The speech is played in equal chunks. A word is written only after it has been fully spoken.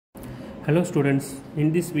Hello students, in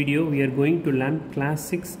this video we are going to learn class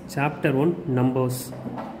 6 chapter 1 numbers.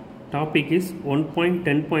 Topic is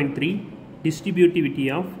 1.10.3 distributivity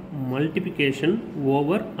of multiplication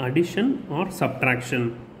over addition or subtraction.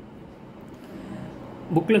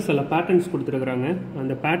 Bookல சில patterns கொடுத்திருக்காங்க.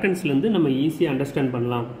 அந்த patternsல இருந்து நம்ம ஈஸியா understand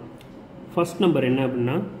பண்ணலாம். First number என்ன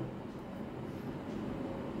அப்படினா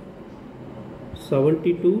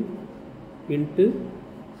 72 into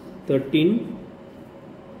 13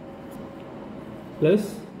 plus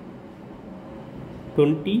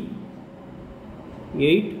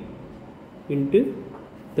 28 into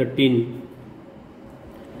 13.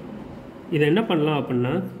 இதை என்ன பண்ணலாம்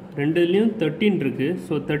அப்படின்னா ரெண்டுலேயும் 13 இருக்கு.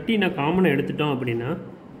 ஸோ 13 காமனாக எடுத்துட்டோம் அப்படின்னா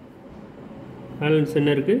பேலன்ஸ்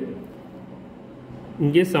என்ன இருக்கு?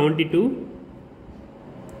 இங்கே 72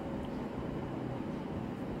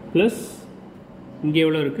 ப்ளஸ் இங்கே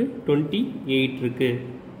எவ்வளோ இருக்கு? 28 இருக்கு.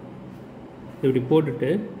 இப்படி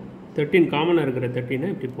போட்டுட்டு 13 காமனாக இருக்கிற 13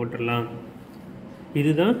 இப்படி போட்டுடலாம்.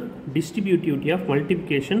 இதுதான் distributivity of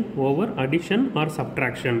multiplication over addition or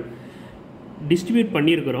subtraction. Distribute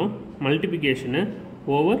பண்ணியிருக்கிறோம் மல்டிப்ளிகேஷனை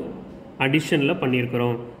ஓவர் அடிஷனில்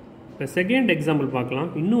பண்ணியிருக்கிறோம். இப்போ செகண்ட் எக்ஸாம்பிள் பார்க்கலாம்,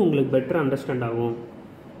 இன்னும் உங்களுக்கு பெட்டர் அண்டர்ஸ்டாண்ட் ஆகும்.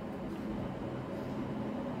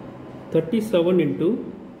 37 into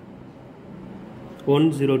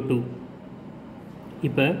 102.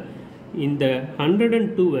 இப்போ இந்த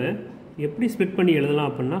 102-வை எப்படி ஸ்ப்ளிட் பண்ணி எழுதலாம்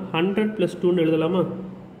அப்படின்னா 100 + 2ன்னு எழுதலாமா?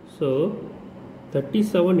 So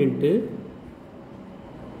 37 into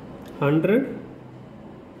 100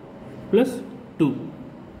 + 2.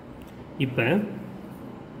 இப்போ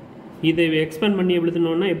இதை எக்ஸ்பேண்ட் பண்ணி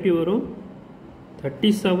எழுதணும்னா எப்படி வரும்?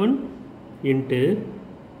 37 into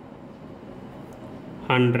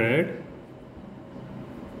 100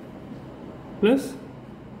 +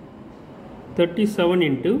 37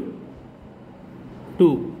 into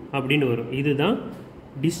 2 அப்படின்னு வரும். இதுதான்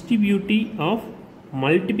distributivity of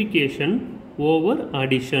multiplication over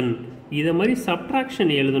addition. இதை மாதிரி subtraction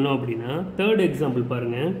எழுதணும் அப்படின்னா தேர்ட் எக்ஸாம்பிள்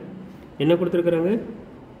பாருங்க, என்ன கொடுத்துருக்குறாங்க?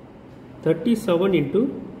 37 into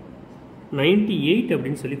 98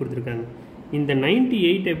 அப்படின்னு சொல்லி கொடுத்துருக்காங்க. இந்த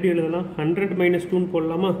 98 எப்படி எழுதலாம்? 100 - 2ன்னு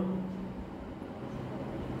போடலாமா?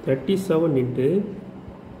 37 into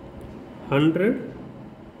 100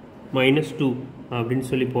 - 2 அப்படின்னு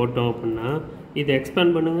சொல்லி போட்டோம் அப்படின்னா இதை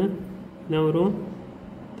எக்ஸ்பேண்ட் பண்ணுங்க, என்ன வரும்?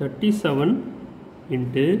 37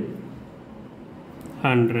 into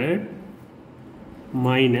 100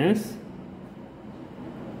 minus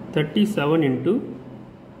 37 into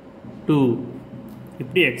 2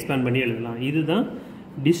 இப்படி எக்ஸ்பேண்ட் பண்ணி எழுதலாம். இதுதான்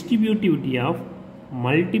distributivity of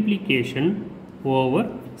multiplication over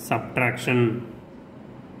subtraction.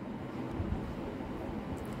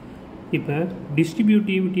 இப்போ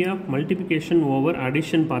distributivity of multiplication over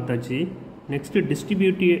addition பார்த்தாச்சு. Next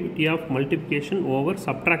distributivity of multiplication over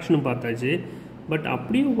subtraction பார்த்தாச்சு. பட்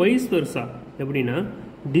அப்படியே வைஸ் வெர்சா எப்படின்னா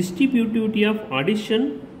distributivity of addition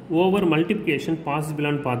over multiplication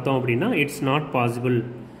பாசிபிளான்னு பார்த்தோம் அப்படின்னா இட்ஸ் நாட் பாசிபிள்.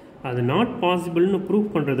 அது நாட் பாசிபிள்னு ப்ரூவ்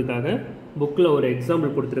பண்ணுறதுக்காக புக்கில் ஒரு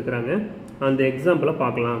எக்ஸாம்பிள் கொடுத்துருக்குறாங்க. அந்த எக்ஸாம்பிளை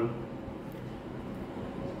பார்க்கலாம்.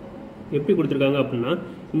 எப்படி கொடுத்துருக்காங்க அப்படின்னா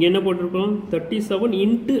இங்கே என்ன போட்டிருக்கோம்? 37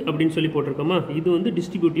 into அப்படின்னு சொல்லி போட்டிருக்கோமா? இது வந்து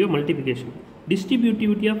distributive of multiplication.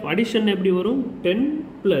 distributivity of addition எப்படி வரும்? 10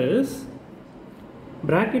 plus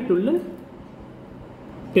bracket உள்ள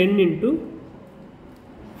 10 into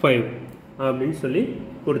 5 அப்படின்னு சொல்லி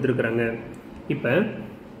கொடுத்துருக்குறாங்க. இப்போ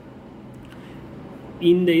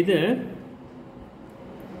இந்த இதை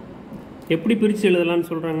எப்படி பிரித்து எழுதலாம்னு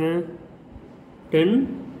சொல்கிறாங்க? 10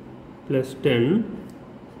 + 10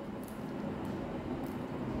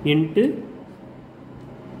 into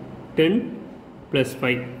 10 +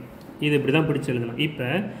 5 இது இப்படி தான் பிடிச்சி எழுதலாம். இப்போ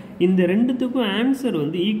இந்த ரெண்டுத்துக்கும் ஆன்சர்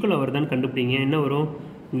வந்து ஈக்குவலாக வருதான்னு கண்டுபிடிங்க. என்ன வரும்?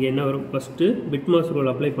 இங்கே என்ன வரும்? ஃபஸ்ட்டு பிட்மாஸ்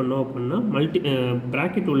ரூல் அப்ளை பண்ணோம் அப்படின்னா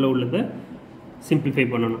ப்ராக்கெட் உள்ளதை சிம்பிளிஃபை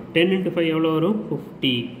பண்ணணும். 10 into 5 எவ்வளோ வரும்?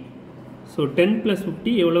 50. ஸோ 10 +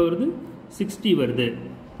 50 எவ்வளோ வருது? 60 வருது.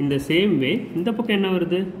 இந்த சேம் வே இந்த பக்கம் என்ன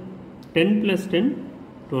வருது? 10 + 10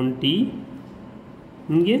 20.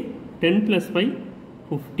 இங்கே 10 + 5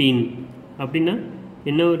 15. அப்படின்னா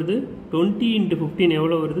என்ன வருது? 20 into 15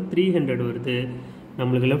 எவ்வளோ வருது? 300 வருது.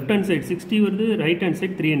 நம்மளுக்கு லெஃப்ட் ஹேண்ட் சைட் 60 வருது, ரைட் ஹேண்ட்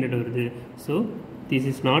சைட் 300 வருது. So this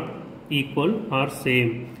is not equal R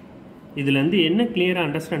same. இதுலேருந்து என்ன கிளியராக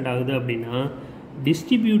அண்டர்ஸ்டாண்ட் ஆகுது அப்படின்னா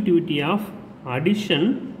distributivity of addition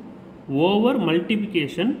over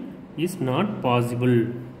multiplication is not possible.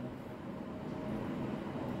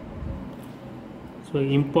 So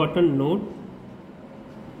important note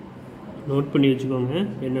பண்ணி வச்சுக்கோங்க.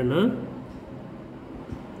 என்னென்னா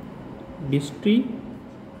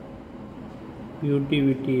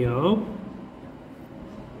distributivity of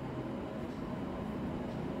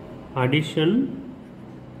addition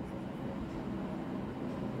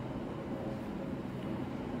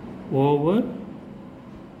over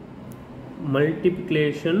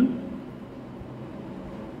multiplication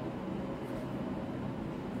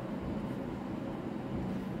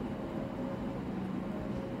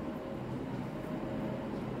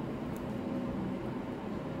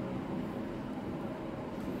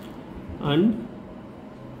and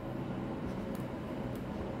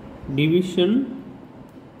division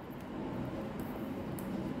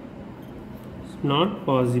is not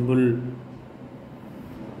possible.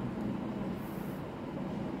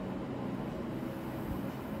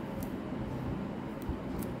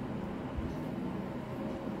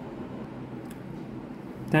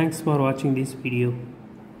 Thanks for watching this video.